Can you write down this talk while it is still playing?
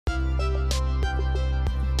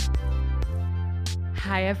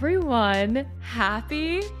Hi, everyone.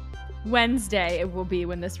 Happy Wednesday. It will be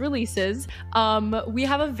when this releases. We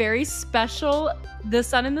have a very special The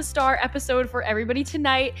Sun and the Star episode for everybody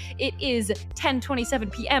tonight. It is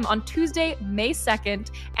 10:27 p.m. on Tuesday, May 2nd,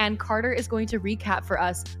 and Carter is going to recap for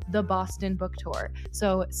us the Boston Book Tour.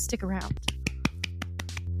 So stick around.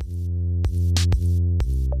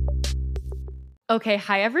 Okay,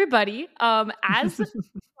 hi, everybody. As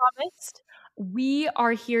promised, we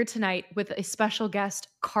are here tonight with a special guest,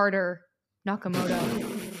 Carter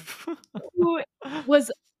Nakamoto, who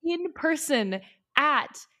was in person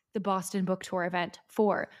at the Boston Book Tour event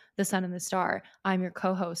for The Sun and the Star. I'm your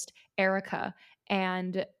co-host, Erica,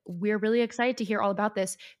 and we're really excited to hear all about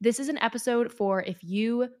this. This is an episode for if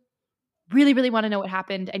you really, really want to know what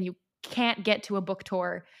happened and you can't get to a book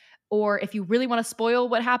tour, or if you really want to spoil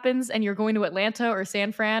what happens and you're going to Atlanta or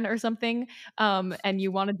San Fran or something, and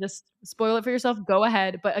you want to just spoil it for yourself, go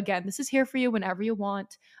ahead. But again, this is here for you whenever you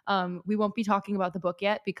want. We won't be talking about the book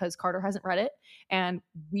yet because Carter hasn't read it, and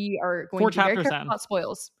we are going to be very careful about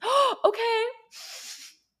spoils. Okay.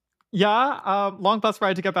 Yeah, long bus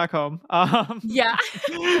ride to get back home. Yeah.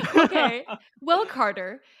 Okay. Well,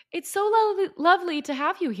 Carter, it's so lovely to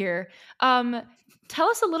have you here. Tell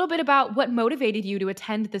us a little bit about what motivated you to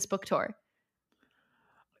attend this book tour.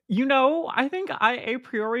 You know, I think I a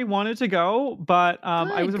priori wanted to go, but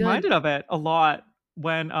I was reminded of it a lot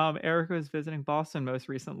when Erica was visiting Boston most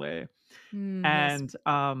recently. And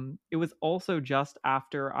it was also just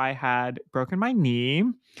after I had broken my knee.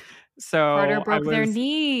 So Carter broke their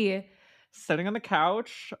knee. Sitting on the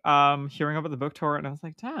couch, hearing about the book tour, and I was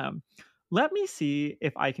like, damn, let me see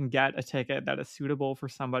if I can get a ticket that is suitable for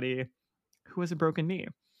somebody who has a broken knee.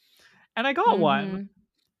 And I got one.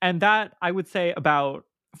 And that, I would say, about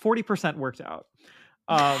 40% worked out.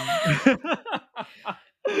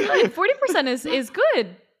 Good. 40% is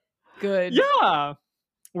good. Good. Yeah.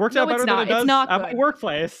 Worked out better than it does at my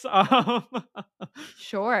workplace.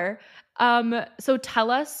 Sure. So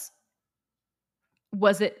tell us,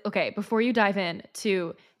 was it, okay, before you dive in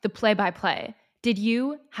to the play-by-play, did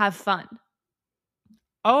you have fun?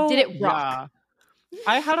 Oh, did it rock? Yeah.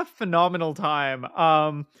 I had a phenomenal time.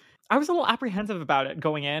 I was a little apprehensive about it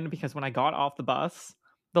going in because when I got off the bus,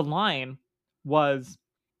 the line was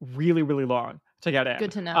really, really long to get in.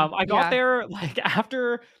 Good to know. I got there like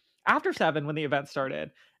after 7 when the event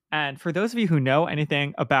started. And for those of you who know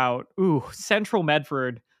anything about Central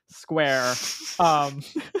Medford Square,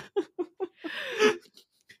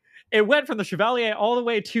 it went from the Chevalier all the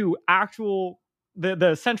way to actual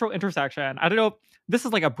the central intersection. I don't know. This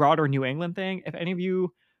is like a broader New England thing. If any of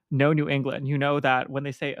you know New England, you know that when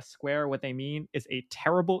they say a square, what they mean is a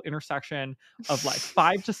terrible intersection of like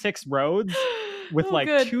 5 to 6 roads with 2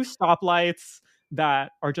 stoplights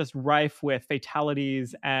that are just rife with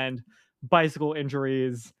fatalities and bicycle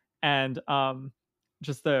injuries and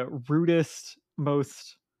just the rudest,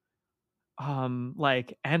 most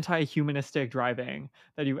like anti-humanistic driving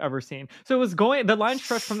that you've ever seen. So it was the line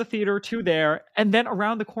stretched from the theater to there and then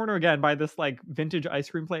around the corner again by this like vintage ice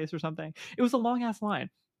cream place or something. It was a long ass line,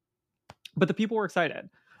 but the people were excited.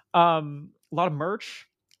 A lot of merch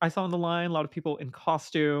I saw on the line, a lot of people in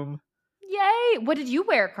costume. Yay. What did you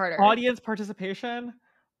wear, Carter? Audience participation.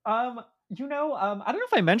 I don't know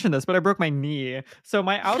if I mentioned this, but I broke my knee. So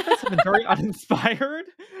my outfits have been very uninspired.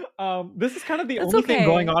 This is kind of the only thing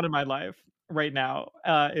going on in my life right now,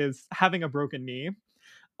 is having a broken knee.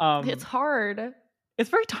 It's hard. It's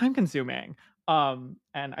very time consuming. And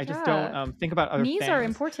I just don't think about other things. Knees are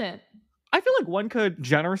important. I feel like one could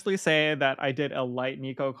generously say that I did a light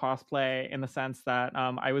Nico cosplay in the sense that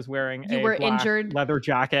I was wearing a black injured leather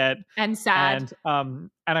jacket and sad, and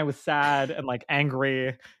I was sad and like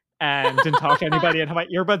angry and didn't talk to anybody and had my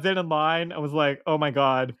earbuds in line. I was like, oh my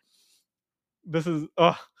god, this is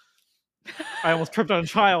I almost tripped on a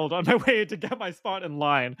child on my way to get my spot in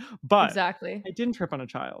line, but exactly, I didn't trip on a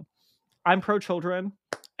child. I'm pro children.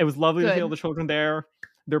 It was lovely to see all the children there,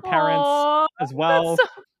 their parents as well. That's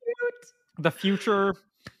so cute. The future,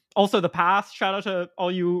 also the past. Shout out to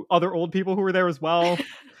all you other old people who were there as well.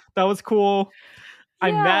 That was cool. Yeah.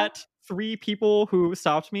 I met 3 people who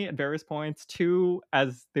stopped me at various points, 2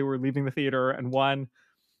 as they were leaving the theater, and 1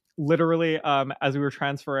 literally as we were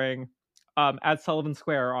transferring at Sullivan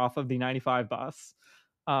Square off of the 95 bus.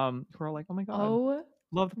 Who were like, oh my god,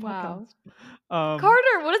 love the podcast. Wow.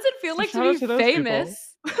 Carter, what does it feel like to be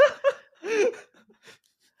famous?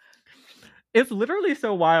 It's literally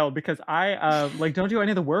so wild because I don't do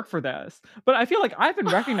any of the work for this, but I feel like I've been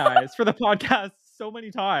recognized for the podcast so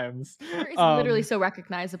many times. It's literally so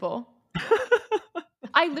recognizable.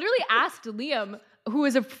 I literally asked Liam, who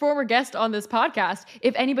is a former guest on this podcast,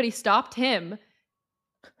 if anybody stopped him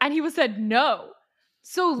And he was said no.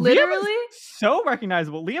 So Liam literally is so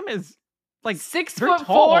recognizable. Liam is like 6 very foot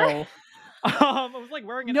 4. tall. I was like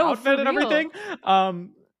wearing an No, for outfit and real.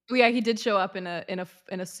 everything. Yeah, he did show up in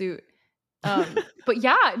a suit. But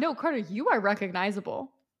yeah, no, Carter, you are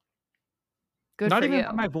recognizable. Good not for even you.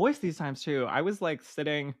 by my voice these times too. I was like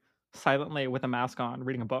sitting silently with a mask on,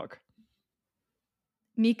 reading a book.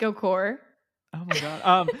 Nico Core. Oh my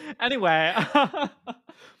god. Anyway,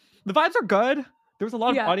 the vibes are good. There was a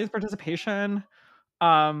lot of audience participation.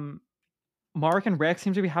 Mark and Rick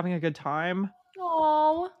seem to be having a good time.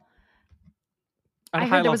 Oh, I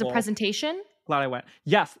heard there was a presentation. Glad I went.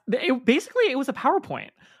 Yes, basically it was a PowerPoint.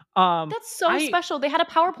 That's so special. They had a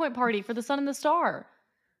PowerPoint party for The Sun and the Star.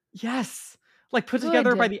 Yes, like put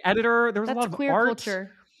together by the editor. There was a lot of queer art.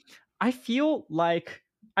 Culture. I feel like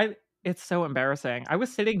it's so embarrassing. I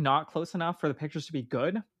was sitting not close enough for the pictures to be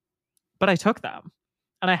good, but I took them,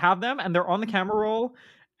 and I have them, and they're on the camera roll.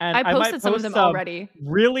 And I posted some of them already.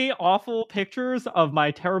 Really awful pictures of my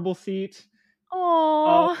terrible seat.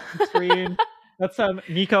 Oh, screen. That's some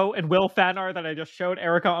Nico and Will fan art that I just showed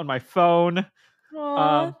Erica on my phone.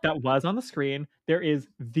 That was on the screen. There is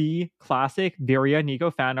the classic Viria Nico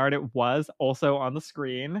fan art. It was also on the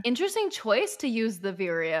screen. Interesting choice to use the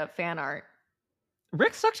Viria fan art.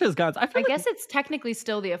 Rick stuck to his guns. I guess it's technically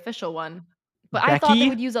still the official one, but I thought they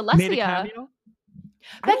would use Alessia.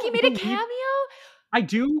 Becky made a cameo? I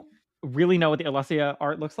do really know what the Alessia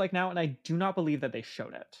art looks like now, and I do not believe that they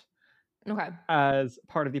showed it. Okay. As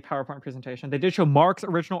part of the PowerPoint presentation. They did show Mark's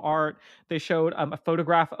original art. They showed a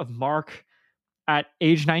photograph of Mark at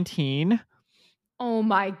age 19. Oh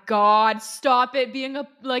my god, stop it being a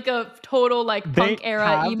total punk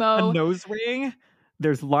era emo. A nose ring.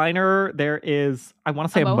 There's liner. There is, I want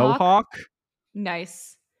to say, a mohawk.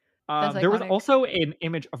 Nice. There was also an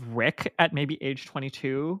image of Rick at maybe age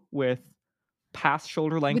 22 with past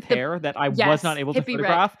shoulder length hair that I was not able to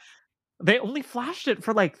photograph. Rick. They only flashed it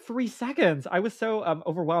for like 3 seconds. I was so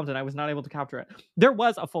overwhelmed and I was not able to capture it. There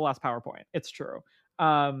was a full ass PowerPoint. It's true.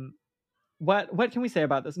 What can we say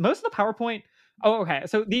about this? Most of the PowerPoint. Oh, okay.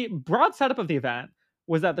 So the broad setup of the event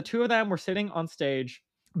was that the two of them were sitting on stage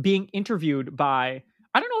being interviewed by,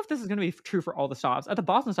 I don't know if this is going to be true for all the stops. At the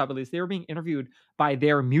Boston stop, at least, they were being interviewed by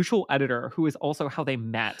their mutual editor, who is also how they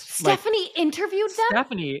met. Stephanie interviewed them?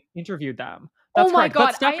 Stephanie interviewed them. That's oh my correct. god,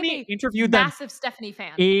 but Stephanie interviewed them. Massive Stephanie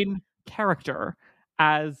fan. In character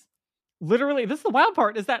as literally, this is the wild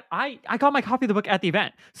part, is that I got my copy of the book at the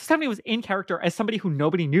event. So Stephanie was in character as somebody who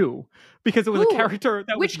nobody knew because it was a character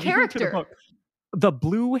that Which was character? To the book. The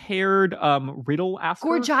blue-haired riddle asker.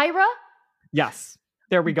 Gorgyra? Yes.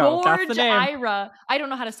 There we go. That's the name. Gorgyra. I don't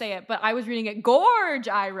know how to say it, but I was reading it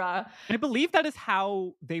Gorgyra. I believe that is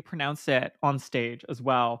how they pronounce it on stage as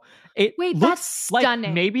well. Wait, that's stunning.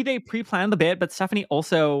 Like maybe they pre-planned the bit, but Stephanie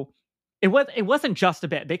also it wasn't just a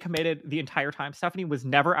bit. They committed the entire time. Stephanie was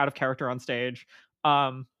never out of character on stage.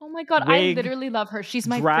 Oh my god, I literally love her. She's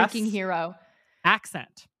my freaking hero.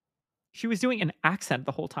 Accent. She was doing an accent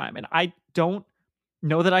the whole time, and I don't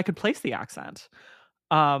know that I could place the accent.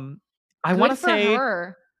 I want to say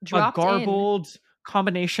her. A garbled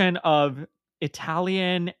combination of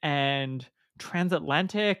Italian and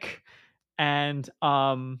transatlantic and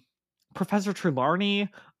Professor Trelawney.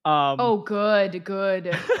 Oh,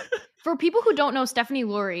 good. For people who don't know Stephanie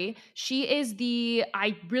Lurie, she is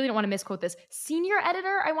I really don't want to misquote this, senior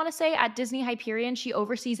editor, I want to say, at Disney Hyperion. She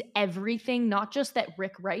oversees everything, not just that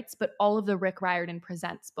Rick writes, but all of the Rick Riordan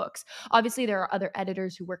Presents books. Obviously, there are other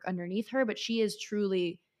editors who work underneath her, but she is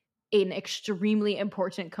truly an extremely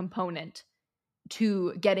important component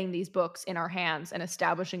to getting these books in our hands and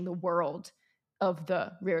establishing the world of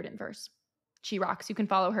the Riordanverse. She rocks. You can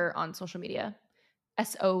follow her on social media.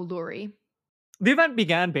 S.O. Lurie. The event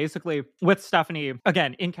began basically with Stephanie,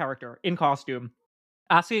 again, in character, in costume,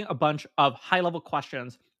 asking a bunch of high-level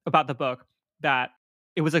questions about the book that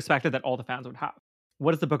it was expected that all the fans would have.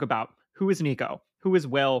 What is the book about? Who is Nico? Who is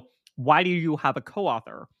Will? Why do you have a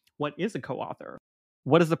co-author? What is a co-author?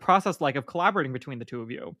 What is the process like of collaborating between the two of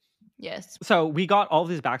you? Yes. So we got all of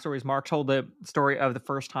these backstories. Mark told the story of the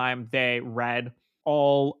first time they read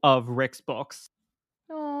all of Rick's books.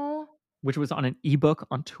 Aww. Which was on an ebook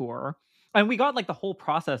on tour. And we got like the whole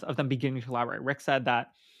process of them beginning to collaborate. Rick said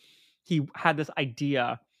that he had this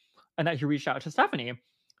idea and that he reached out to Stephanie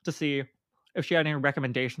to see if she had any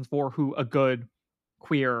recommendations for who a good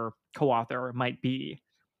queer co-author might be.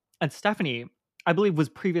 And Stephanie, I believe, was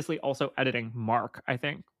previously also editing Mark, I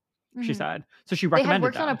think she said. So she recommended They had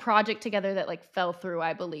worked them. on a project together that like fell through,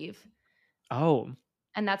 I believe. Oh.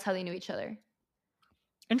 And that's how they knew each other.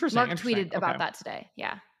 Interesting. Mark tweeted about that today.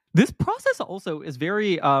 Yeah. This process also is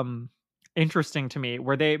very interesting to me,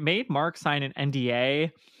 where they made Mark sign an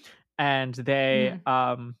NDA, and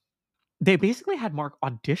Mhm. they basically had Mark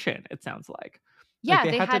audition, it sounds like Yeah,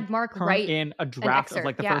 they they had to had Mark turn write in a an draft of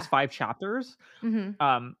like excerpt, the yeah. first 5 chapters. Mhm.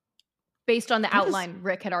 um Based on the that is outline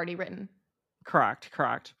Rick had already written. correct.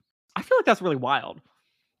 I feel like that's really wild.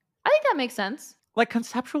 I think that makes sense. Like,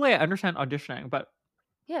 conceptually I understand auditioning, but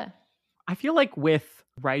Yeah. I feel like with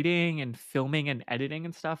writing and filming and editing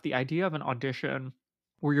and stuff, the idea of an audition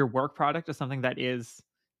where your work product is something that is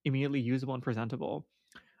immediately usable and presentable,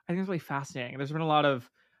 I think it's really fascinating. There's been a lot of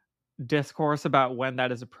discourse about when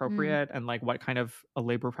that is Mm. appropriate and like what kind of a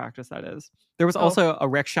labor practice that is. There was Oh, also a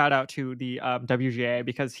Rick shout out to the WGA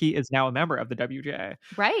because he is now a member of the WGA.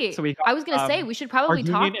 right. So we I was gonna got say we should our probably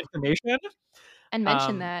union talk information. and mention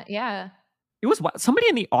Um, that, yeah. it was somebody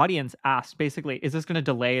in the audience asked basically, is this going to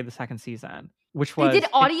delay the second season? Which They did was an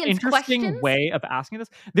audience interesting questions? way of asking this.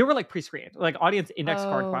 They were like pre-screened, like audience index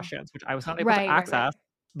card Oh. questions, which I was not able to Right. access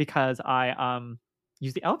because I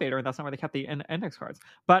used the elevator and that's not where they kept the index cards.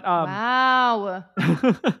 But Wow.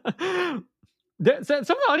 some of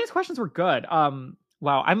the audience questions were good.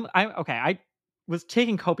 Wow, I'm okay. I was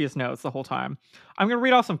taking copious notes the whole time. I'm gonna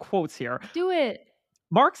read off some quotes here. Do it.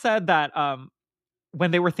 Mark said that when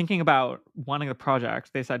they were thinking about wanting the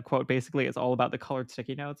project, they said, quote, basically it's all about the colored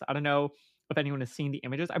sticky notes. I don't know if anyone has seen the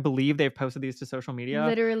images. I believe they've posted these to social media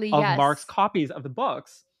Literally, of Mark's yes. copies of the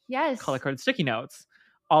books, color Yes. coded sticky notes,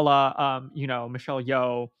 a la Michelle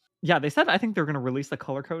Yeoh. Yeah, they said I think they're gonna release the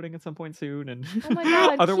color coding at some point soon and Oh my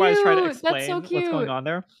god, otherwise try to cute. That's so explain what's going cute. on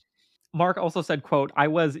there. Mark also said, quote, I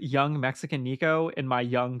was young Mexican Nico in my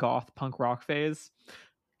young goth punk rock phase.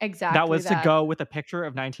 That Exactly was to that. go with a picture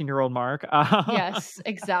of 19-year-old Mark. Yes,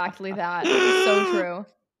 exactly that. So true.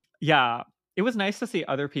 Yeah, it was nice to see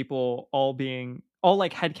other people all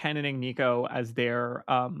like headcanoning Nico as their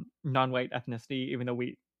non-white ethnicity, even though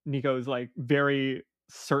Nico's like very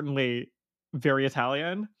certainly very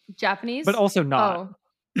Italian, but Japanese? also not.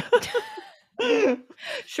 Oh.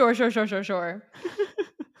 Sure.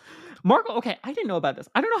 Mark, okay, I didn't know about this.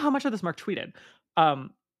 I don't know how much of this Mark tweeted.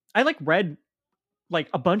 I like read like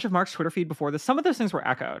a bunch of Mark's Twitter feed before this. Some of those things were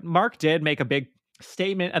echoed. Mark did make a big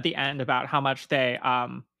statement at the end about how much they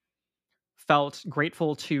felt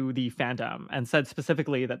grateful to the fandom and said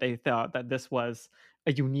specifically that they thought that this was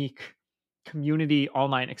a unique community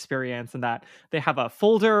online experience and that they have a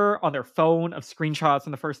folder on their phone of screenshots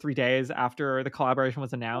in the first 3 days after the collaboration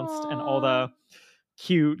was announced and all Aw. the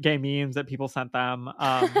cute gay memes that people sent them.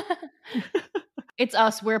 It's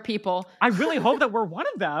us, we're people. I really hope that we're one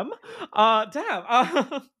of them.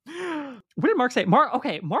 Damn. What did Mark say?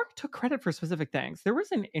 Mark took credit for specific things. There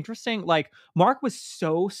was an interesting, like, Mark was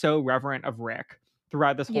so reverent of Rick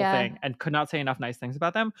throughout this whole Yeah. thing and could not say enough nice things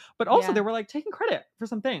about them. But also, they Yeah. were like taking credit for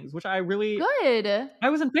some things, which I Good.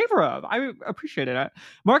 was in favor of. I appreciated it.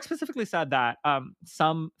 Mark specifically said that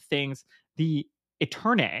some things, the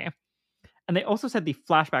Eternae, and they also said the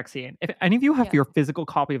flashback scene. If any of you have Yeah. your physical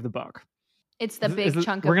copy of the book, It's the big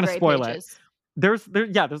chunk we're of gonna gray spoil it. pages. There's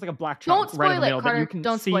like a black chunk Don't right in the spoil it, middle that you Carter. can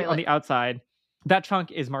Don't see spoil on it. the outside. That chunk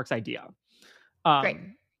is Mark's idea. Great.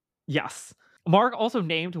 Yes. Mark also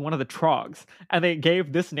named one of the trogs, and they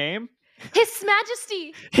gave this name. His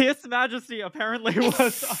Majesty. His Majesty apparently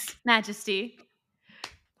was Majesty.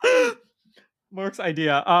 Mark's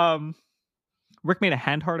idea. Rick made a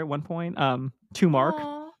hand heart at one point to Mark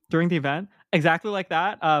Aww. during the event, exactly like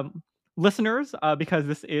that. Listeners, because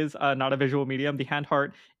this is not a visual medium, the hand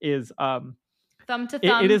heart is Thumb to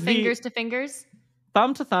thumb, it is fingers to fingers.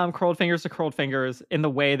 Thumb to thumb, curled fingers to curled fingers in the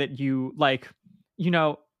way that you like,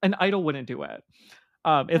 an idol wouldn't do it.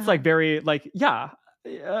 It's like very like,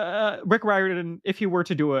 Rick Riordan, if he were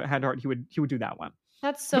to do a hand heart, he would do that one.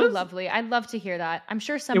 That's so lovely. I'd love to hear that. I'm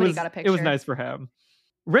sure somebody got a picture. It was nice for him.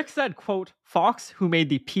 Rick said, quote, Fox, who made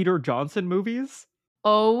the Peter Johnson movies.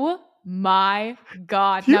 Oh my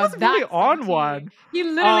god. He now was really on one. He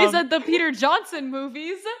literally said the Peter Johnson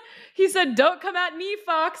movies. He said, don't come at me,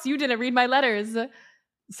 Fox. You didn't read my letters.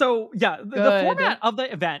 So yeah, the format of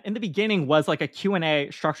the event in the beginning was like a Q&A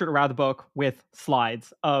structured around the book with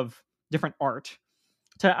slides of different art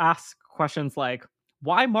to ask questions like,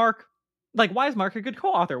 why is Mark a good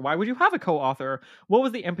co-author? Why would you have a co-author? What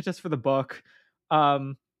was the impetus for the book?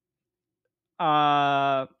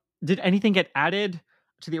 Did anything get added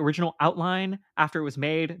to the original outline after it was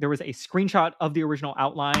made? There was a screenshot of the original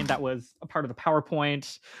outline that was a part of the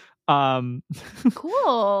PowerPoint.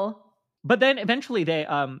 Cool. But then eventually they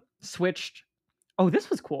switched. Oh, this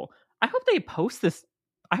was cool. I hope they post this.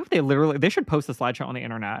 I hope they should post the slideshow on the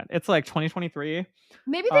internet. It's like 2023.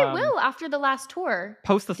 Maybe they will after the last tour.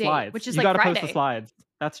 Post the slides. Which is you like gotta Friday. post the slides.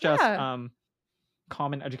 That's just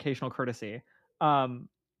common educational courtesy. Um,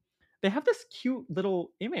 they have this cute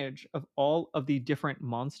little image of all of the different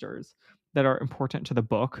monsters that are important to the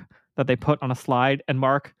book that they put on a slide. And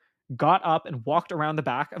Mark got up and walked around the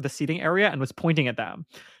back of the seating area and was pointing at them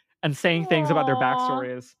and saying things about their Aw.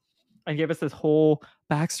 backstories and gave us this whole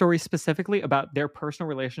backstory specifically about their personal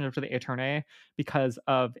relationship to the Aeternae because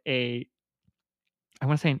of I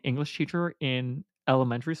want to say an English teacher in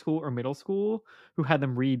elementary school or middle school who had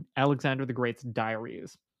them read Alexander the Great's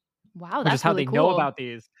diaries, Wow, which is that's how really they know cool. about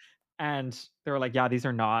these. And they were like, yeah, these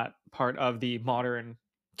are not part of the modern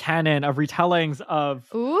canon of retellings of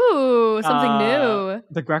Ooh, something new.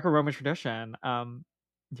 the Greco-Roman tradition.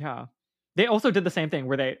 Yeah. They also did the same thing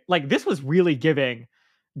where they like this was really giving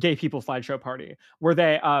gay people slideshow party where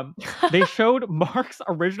they showed Mark's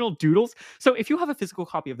original doodles. So if you have a physical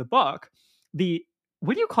copy of the book, the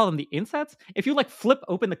what do you call them? The insets? If you like flip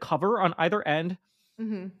open the cover on either end,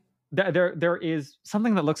 Mhm. there is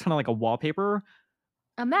something that looks kind of like a wallpaper,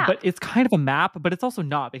 A but map. it's kind of a map, but it's also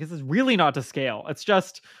not because it's really not to scale. It's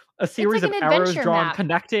just a It's series like of an arrows adventure drawn map.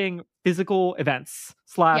 connecting physical events Yeah.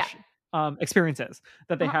 slash experiences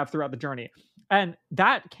that they Uh-huh. have throughout the journey. And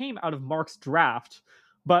that came out of Mark's draft,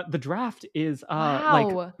 but the draft is like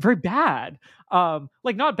Wow. very bad.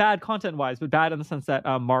 Like not bad content wise, but bad in the sense that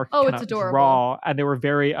Mark Oh, it's cannot adorable. draw, and they were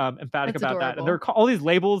very emphatic It's about that. And there adorable. are all these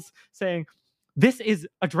labels saying, "This is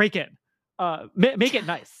a Draken. Make it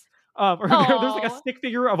nice." Or there's like a Oh. stick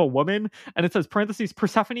figure of a woman, and it says parentheses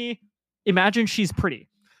Persephone. Imagine she's pretty.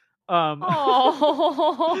 Um,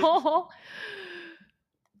 Oh.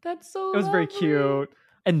 That's so it was very lovely. cute.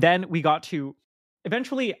 And then we got to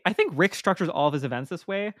eventually. I think Rick structures all of his events this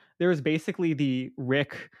way. There is basically the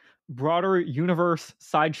Rick broader universe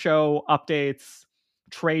sideshow updates,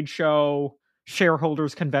 trade show,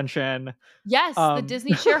 shareholders convention. Yes, the Um,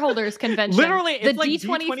 Disney Shareholders Convention, literally, the it's like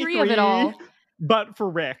D23 of it D23, all. but for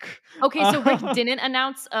Rick. Okay, so Rick Uh, didn't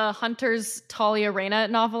announce a Hunter's Talia Reyna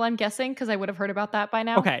novel, I'm guessing, because I would have heard about that by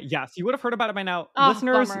now. okay, yes, you would have heard about it by now. Oh,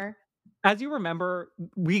 Listeners, bummer. as you remember,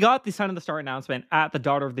 we got the Son of the Star announcement at the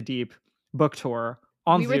Daughter of the Deep book tour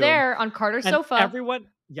on We were Zoom, there on Carter's and sofa. everyone,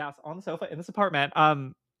 yes, on the sofa in this apartment.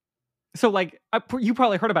 So like you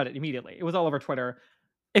probably heard about it immediately. It was all over Twitter.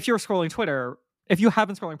 If you're scrolling Twitter, if you have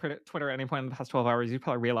been scrolling Twitter at any point in the past 12 hours, you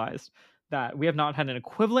probably realized that we have not had an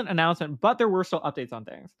equivalent announcement, but there were still updates on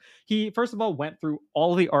things. He first of all went through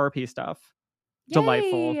all the RP stuff.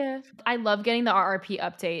 Delightful. Yay! I love getting the RRP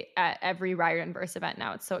update at every Riotverse event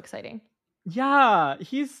now. It's so exciting. Yeah,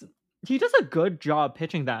 he does a good job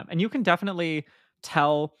pitching them, and you can definitely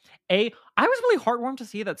tell. I was really heartwarmed to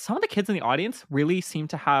see that some of the kids in the audience really seem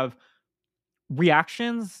to have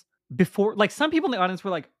reactions before. Like some people in the audience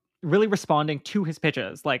were like really responding to his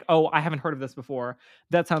pitches, like, "Oh, I haven't heard of this before.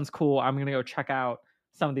 That sounds cool. I'm gonna go check out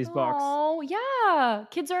some of these books." Oh, yeah.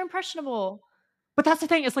 Kids are impressionable. But that's the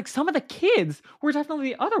thing, it's like some of the kids were definitely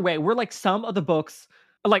the other way. Where like some of the books,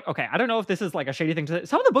 like, okay, I don't know if this is like a shady thing to say.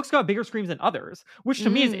 Some of the books got bigger screams than others, which to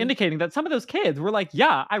me is Mm. indicating that some of those kids were like,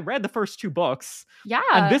 yeah, I read the first two books, and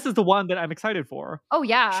Yeah. this is the one that I'm excited for. Oh,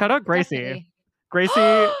 yeah. Shout out Gracie. Definitely.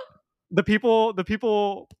 Gracie, the people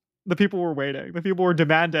were waiting. The people were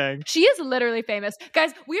demanding. She is literally famous.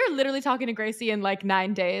 Guys, we are literally talking to Gracie in like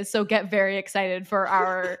 9 days, so get very excited for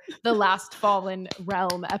our The Last Fallen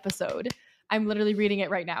Realm episode. I'm literally reading it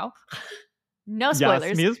right now. No spoilers.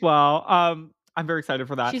 Yes, me as well. I'm very excited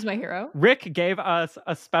for that. She's my hero. Rick gave us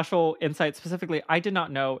a special insight specifically. I did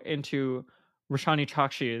not know into Roshani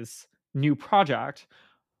Chakshi's new project.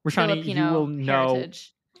 Roshani, you will Filipino know.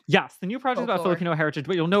 heritage, Yes, the new project is about folklore, Filipino heritage,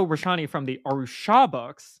 but you'll know Roshani from the Arusha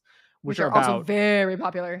books, which are also about very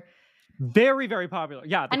popular. very, very popular.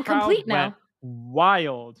 Yeah, the And crowd complete went now.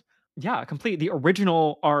 wild. Yeah, complete. The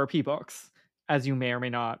original RRP books, as you may or may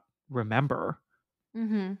not remember.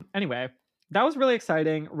 Mm-hmm. Anyway, that was really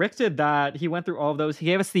exciting. Rick did that. He went through all of those. He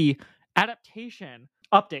gave us the adaptation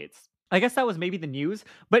updates. I guess that was maybe the news,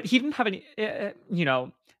 but he didn't have any,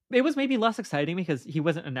 it was maybe less exciting because he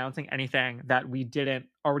wasn't announcing anything that we didn't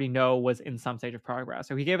already know was in some stage of progress.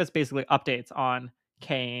 So he gave us basically updates on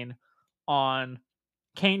Kane. On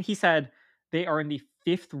Kane, he said they are in the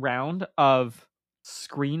 5th round of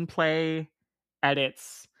screenplay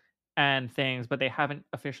edits and things, but they haven't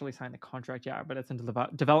officially signed the contract yet. But it's in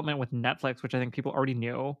development with Netflix, which I think people already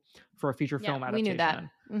knew, for a feature film adaptation. We knew that.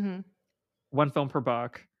 Mm-hmm. 1 film per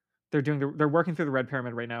book. They're working through the Red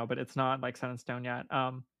Pyramid right now, but it's not like set in stone yet.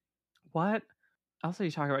 What else did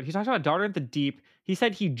he talk about? He talked about Daughter of the Deep. He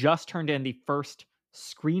said he just turned in the first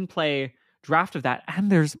screenplay draft of that, and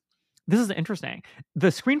this is interesting. The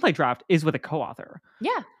screenplay draft is with a co-author.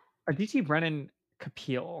 Yeah. Aditi Brennan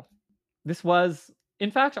Kapil. This was,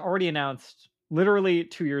 in fact, already announced literally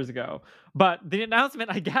 2 years ago. But the announcement,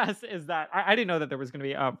 I guess, is that I didn't know that there was going to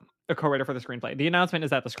be a co-writer for the screenplay. The announcement is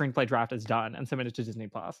that the screenplay draft is done and submitted to Disney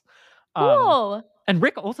Plus. Cool. And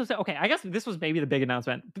Rick also said, okay, I guess this was maybe the big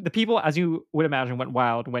announcement. The people, as you would imagine, went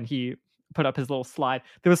wild when he put up his little slide.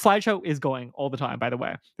 The slideshow is going all the time, by the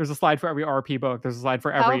way. There's a slide for every RP book. There's a slide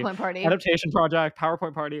for every PowerPoint party. adaptation project,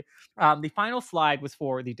 PowerPoint party. The final slide was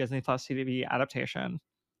for the Disney Plus TV adaptation,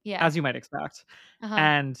 Yeah. as you might expect.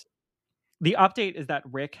 And the update is that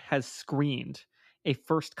Rick has screened a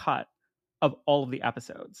first cut of all of the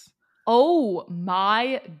episodes. Oh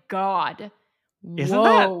my God. Isn't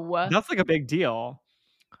that's like a big deal.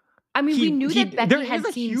 I mean, we knew that Becky had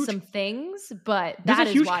seen some things, but there's a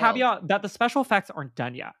huge caveat that the special effects aren't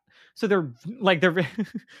done yet. So they're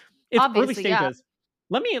it's obviously, early stages.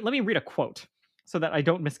 Yeah. Let me read a quote so that I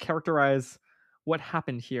don't mischaracterize what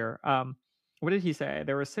happened here. What did he say?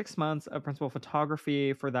 There were 6 months of principal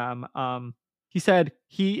photography for them. He said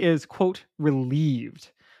he is, quote,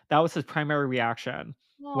 relieved. That was his primary reaction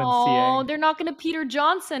when seeing. Oh, they're not going to Peter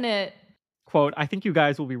Johnson it. Quote, I think you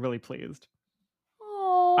guys will be really pleased.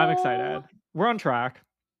 Oh. I'm excited. We're on track.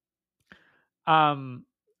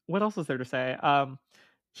 What else was there to say?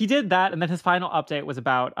 He did that, and then his final update was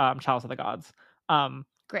about Chalice of the Gods.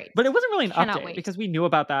 Great. But it wasn't really an update because we knew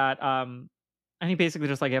about that. And he basically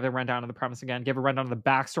just like gave a rundown of the premise again, gave a rundown of the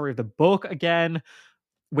backstory of the book again,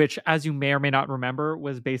 which, as you may or may not remember,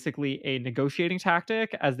 was basically a negotiating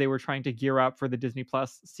tactic as they were trying to gear up for the Disney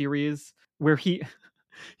Plus series, where he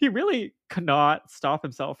really cannot stop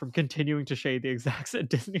himself from continuing to shade the execs at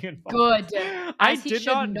Disney and Fox. Good. I did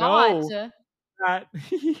not know that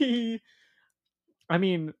he. I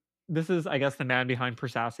mean, this is, I guess, the man behind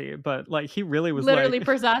Persassi, but like he really was literally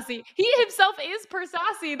Persassi. He himself is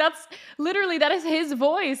Persassi. That is his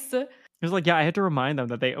voice. It was like, yeah, I had to remind them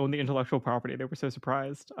that they own the intellectual property. They were so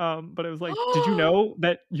surprised. But it was like, did you know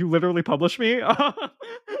that you literally published me?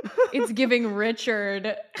 It's giving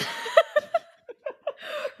Richard.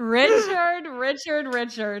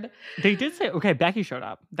 Richard. They did say, okay, Becky showed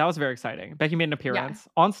up. That was very exciting. Becky made an appearance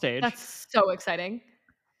on stage. That's so exciting.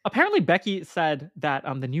 Apparently, Becky said that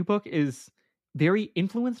the new book is very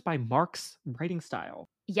influenced by Mark's writing style.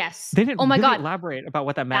 Yes. They didn't really elaborate about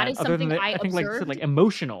what that meant. That is something I think observed. Like said, like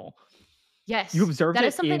emotional. Yes. You observed that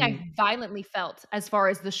is something I violently felt as far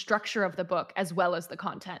as the structure of the book as well as the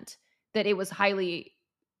content, that it was highly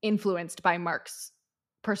influenced by Mark's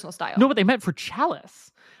personal style. No, but they meant for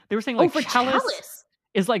Chalice. They were saying like Chalice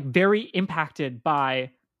is like very impacted by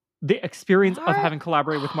the experience of having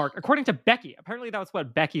collaborated with Mark, according to Becky. Apparently that's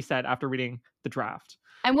what Becky said after reading the draft.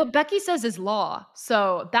 And what Becky says is law.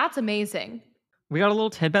 So that's amazing. We got a little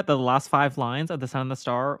tidbit that the last 5 lines of The Sun and the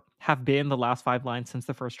Star have been the last 5 lines since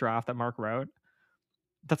the first draft that Mark wrote.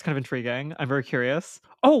 That's kind of intriguing. I'm very curious.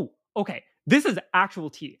 Oh, okay. This is actual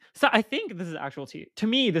tea. So I think this is actual tea. To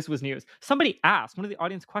me, this was news. Somebody asked, one of the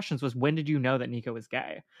audience questions was, when did you know that Nico was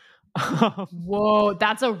gay? Whoa,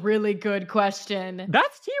 that's a really good question.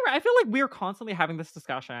 That's tea, right? I feel like we're constantly having this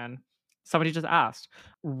discussion. Somebody just asked.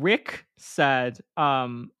 Rick said,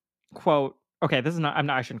 quote, okay, this is not,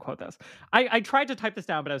 I shouldn't quote this. I tried to type this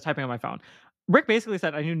down, but I was typing on my phone. Rick basically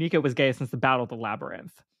said, I knew Nico was gay since the Battle of the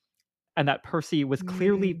Labyrinth. And that Percy was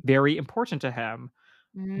clearly very important to him.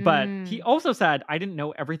 But he also said, I didn't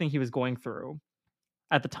know everything he was going through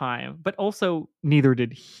at the time, but also neither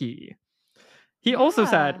did he. He also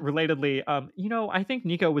said, relatedly, I think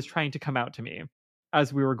Nico was trying to come out to me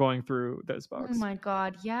as we were going through those books. Oh my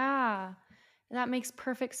God, yeah. That makes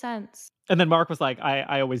perfect sense. And then Mark was like,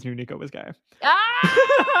 I always knew Nico was gay.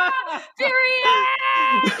 Ah! Period!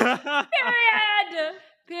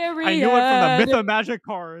 Period! I knew it from the Myth of Magic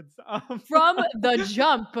cards. From the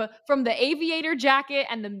jump, from the aviator jacket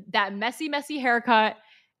and that messy haircut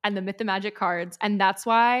and the Myth of Magic cards. And that's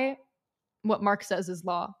why what Mark says is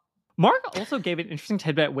law. Mark also gave an interesting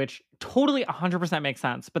tidbit, which totally 100% makes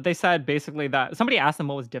sense. But they said basically that somebody asked them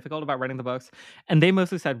what was difficult about writing the books. And they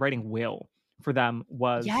mostly said writing Will for them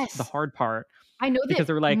was the hard part. I know that because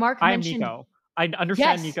they were like, Mark I am Nico. I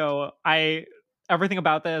understand Nico. Everything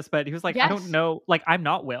about this, but he was like, I don't know. Like, I'm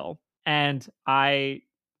not Will. And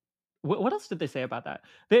what else did they say about that?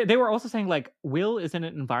 They were also saying like, Will is in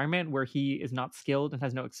an environment where he is not skilled and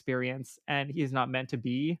has no experience and he is not meant to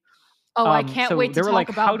be. Oh, I can't wait to talk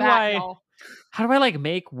about that. How do I like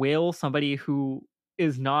make Will somebody who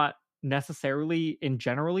is not necessarily in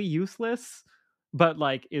generally useless, but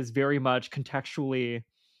like is very much contextually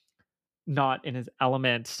not in his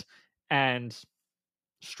element and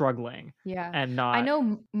struggling. Yeah. And not. I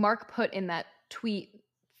know Mark put in that tweet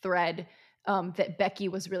thread that Becky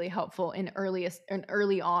was really helpful in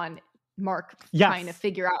early on Mark Yes. trying to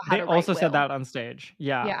figure out how They to write also said Will. that on stage.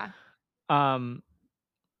 Yeah. Yeah.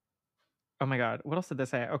 Oh my God. What else did they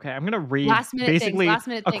say? Okay, I'm going to read Last minute basically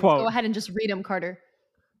things. a quote. Go ahead and just read them, Carter.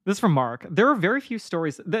 This is from Mark. There are very few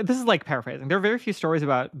stories. This is like paraphrasing. There are very few stories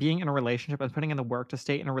about being in a relationship and putting in the work to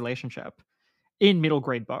stay in a relationship in middle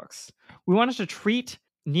grade books. We wanted to treat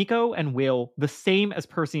Nico and Will the same as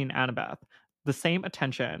Percy and Annabeth, the same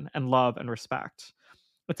attention and love and respect.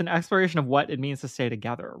 It's an exploration of what it means to stay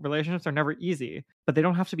together. Relationships are never easy, but they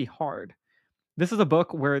don't have to be hard. This is a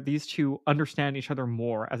book where these two understand each other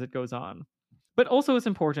more as it goes on. But also, it's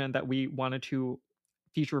important that we wanted to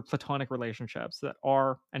feature platonic relationships that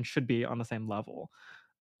are and should be on the same level.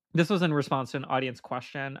 This was in response to an audience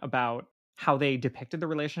question about how they depicted the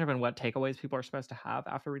relationship and what takeaways people are supposed to have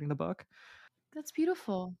after reading the book. That's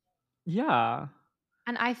beautiful. Yeah.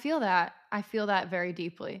 And I feel that. I feel that very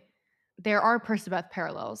deeply. There are Percabeth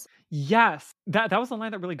parallels. Yes. That was the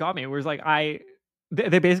line that really got me. It was like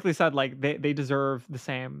they basically said like they deserve the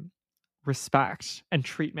same respect and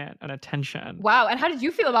treatment and attention. Wow. And how did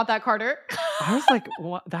you feel about that, Carter? I was like,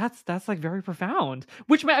 well, that's like very profound.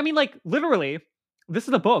 Which I mean, like literally, this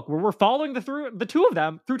is a book where we're following the two of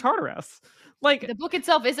them through Tartarus. Like the book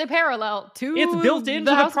itself is a parallel to it's built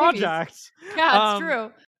into the project. Yeah, it's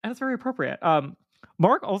true. And it's very appropriate.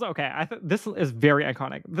 Mark also, okay, I think this is very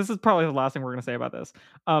iconic. This is probably the last thing we're gonna say about this.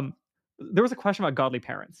 There was a question about godly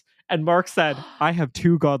parents, and Mark said, I have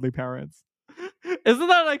 2 godly parents. Isn't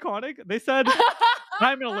that iconic? They said,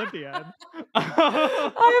 I'm an Olympian.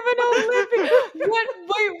 I am an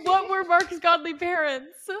Olympian. What were Mark's godly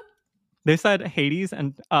parents? They said Hades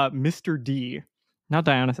and Mr. D. Not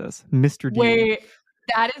Dionysus, Mr. D. Wait,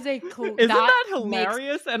 that is Isn't that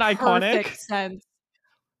hilarious and iconic? Perfect sense.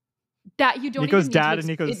 That you don't Nico's even dad need to and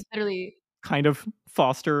Nico's literally kind of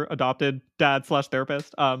foster adopted dad /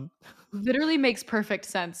 therapist. Literally makes perfect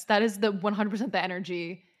sense. That is the 100% the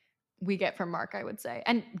energy we get from Mark, I would say.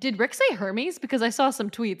 And did Rick say Hermes? Because I saw some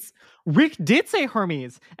tweets. Rick did say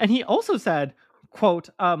Hermes, and he also said, quote,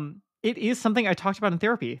 it is something I talked about in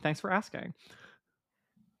therapy. Thanks for asking.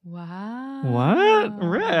 Wow. What?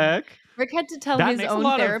 Rick? Rick had to tell his own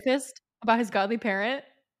therapist about his godly parent.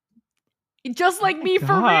 Just like me,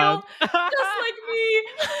 for real. Just like me.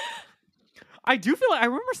 I do feel like I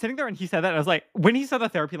remember sitting there and he said that. I was like, when he said the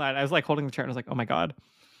therapy line, I was like holding the chair and I was like, oh my God,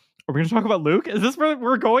 are we going to talk about Luke? Is this where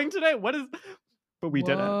we're going today? What is... But we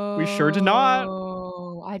didn't. We sure did not.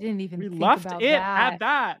 Oh, I didn't even think left about it that.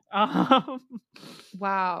 at that.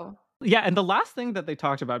 Wow. Yeah, and the last thing that they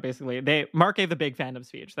talked about, basically, Mark gave the big fandom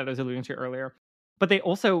speech that I was alluding to earlier, but they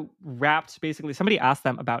also wrapped, basically, somebody asked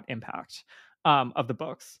them about impact of the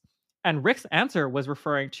books. And Rick's answer was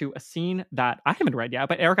referring to a scene that I haven't read yet,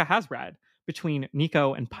 but Erica has read, between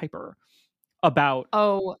Nico and Piper about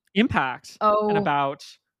impact and about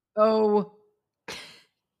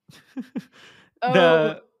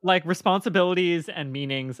the like responsibilities and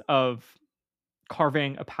meanings of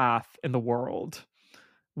carving a path in the world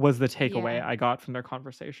was the takeaway I got from their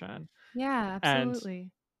conversation. Yeah, absolutely.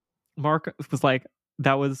 And Mark was like,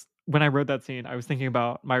 that was when I wrote that scene, I was thinking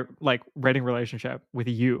about my like writing relationship with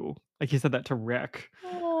you. Like he said that to Rick.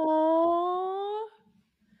 Aww.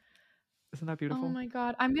 Isn't that beautiful? Oh my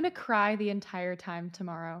God. I'm going to cry the entire time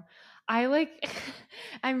tomorrow.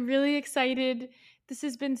 I'm really excited. This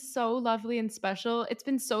has been so lovely and special. It's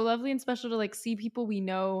been so lovely and special to like see people we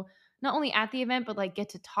know, not only at the event, but like get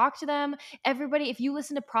to talk to them. Everybody, if you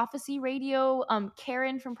listen to Prophecy Radio,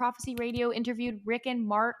 Karen from Prophecy Radio interviewed Rick and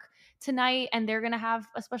Mark tonight, and they're going to have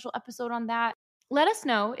a special episode on that. Let us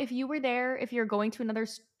know if you were there, if you're going to another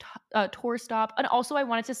tour stop. And also I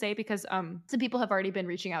wanted to say, because some people have already been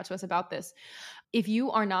reaching out to us about this, if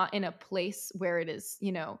you are not in a place where it is,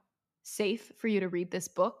 safe for you to read this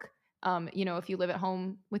book, if you live at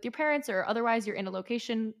home with your parents or otherwise you're in a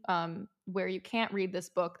location where you can't read this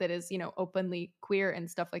book that is, openly queer and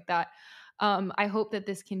stuff like that, I hope that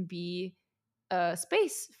this can be a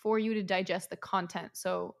space for you to digest the content.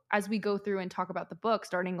 So as we go through and talk about the book,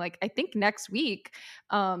 starting like I think next week,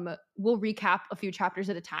 we'll recap a few chapters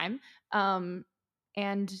at a time.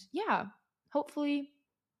 And yeah, hopefully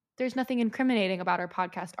there's nothing incriminating about our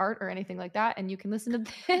podcast art or anything like that, and you can listen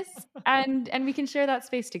to this and we can share that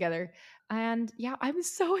space together. And yeah, I'm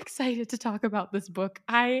so excited to talk about this book.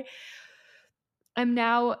 I'm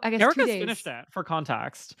now, I guess, Erica's 2 days. Finished it, for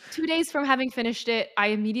context. 2 days from having finished it, I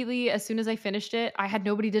immediately, as soon as I finished it, I had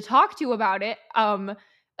nobody to talk to about it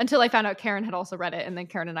until I found out Karen had also read it, and then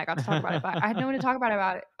Karen and I got to talk about it. But I had no one to talk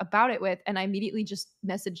about it with, and I immediately just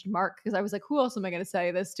messaged Mark because I was like, who else am I going to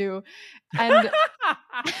say this to? And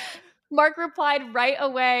Mark replied right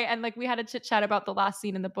away, and like we had a chit chat about the last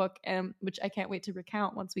scene in the book, which I can't wait to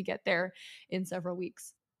recount once we get there in several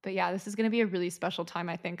weeks. But yeah, this is going to be a really special time,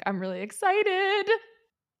 I think. I'm really excited.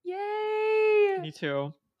 Yay! Me too.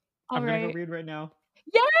 All I'm gonna go right. read right now.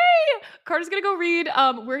 Yay! Carter's gonna go read.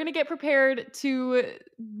 We're gonna get prepared to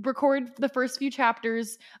record the first few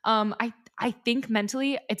chapters. I think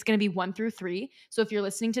mentally it's gonna be 1 through 3. So if you're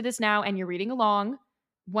listening to this now and you're reading along,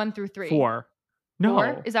 1 through 3. 4. No.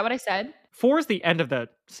 4? Is that what I said? 4 is the end of the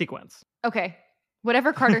sequence. Okay.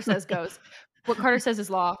 Whatever Carter says goes. What Carter says is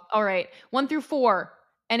law. All right. 1 through 4.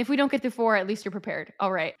 And if we don't get through 4, at least you're prepared.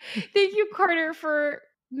 All right. Thank you, Carter, for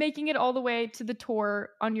making it all the way to the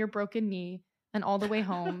tour on your broken knee and all the way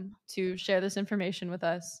home to share this information with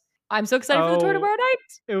us. I'm so excited for the tour tomorrow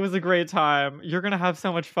night. It was a great time. You're going to have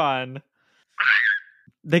so much fun.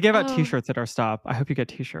 They give out t-shirts at our stop. I hope you get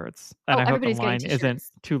t-shirts. And I hope the line isn't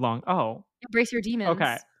too long. Oh. Embrace your demons.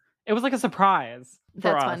 Okay. It was like a surprise for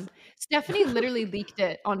That's us. fun. Stephanie literally leaked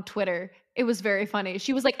it on Twitter. It was very funny.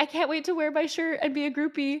 She was like, I can't wait to wear my shirt and be a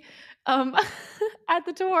groupie at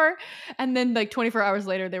the tour. And then like 24 hours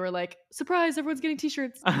later, they were like, surprise, everyone's getting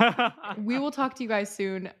t-shirts. We will talk to you guys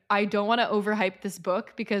soon. I don't want to overhype this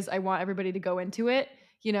book because I want everybody to go into it,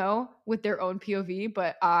 you know, with their own POV.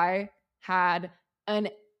 But I had an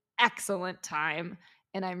excellent time.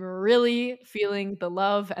 And I'm really feeling the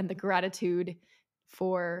love and the gratitude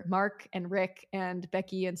for Mark and Rick and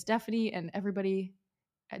Becky and Stephanie and everybody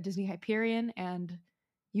at Disney Hyperion and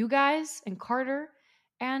you guys and Carter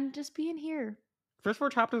and just being here. First 4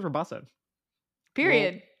 chapters were busted.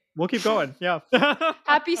 Period. We'll keep going. Yeah.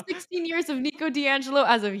 Happy 16 years of Nico D'Angelo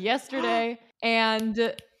as of yesterday.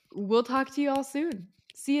 And we'll talk to you all soon.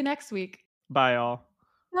 See you next week. Bye, y'all.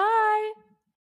 Bye.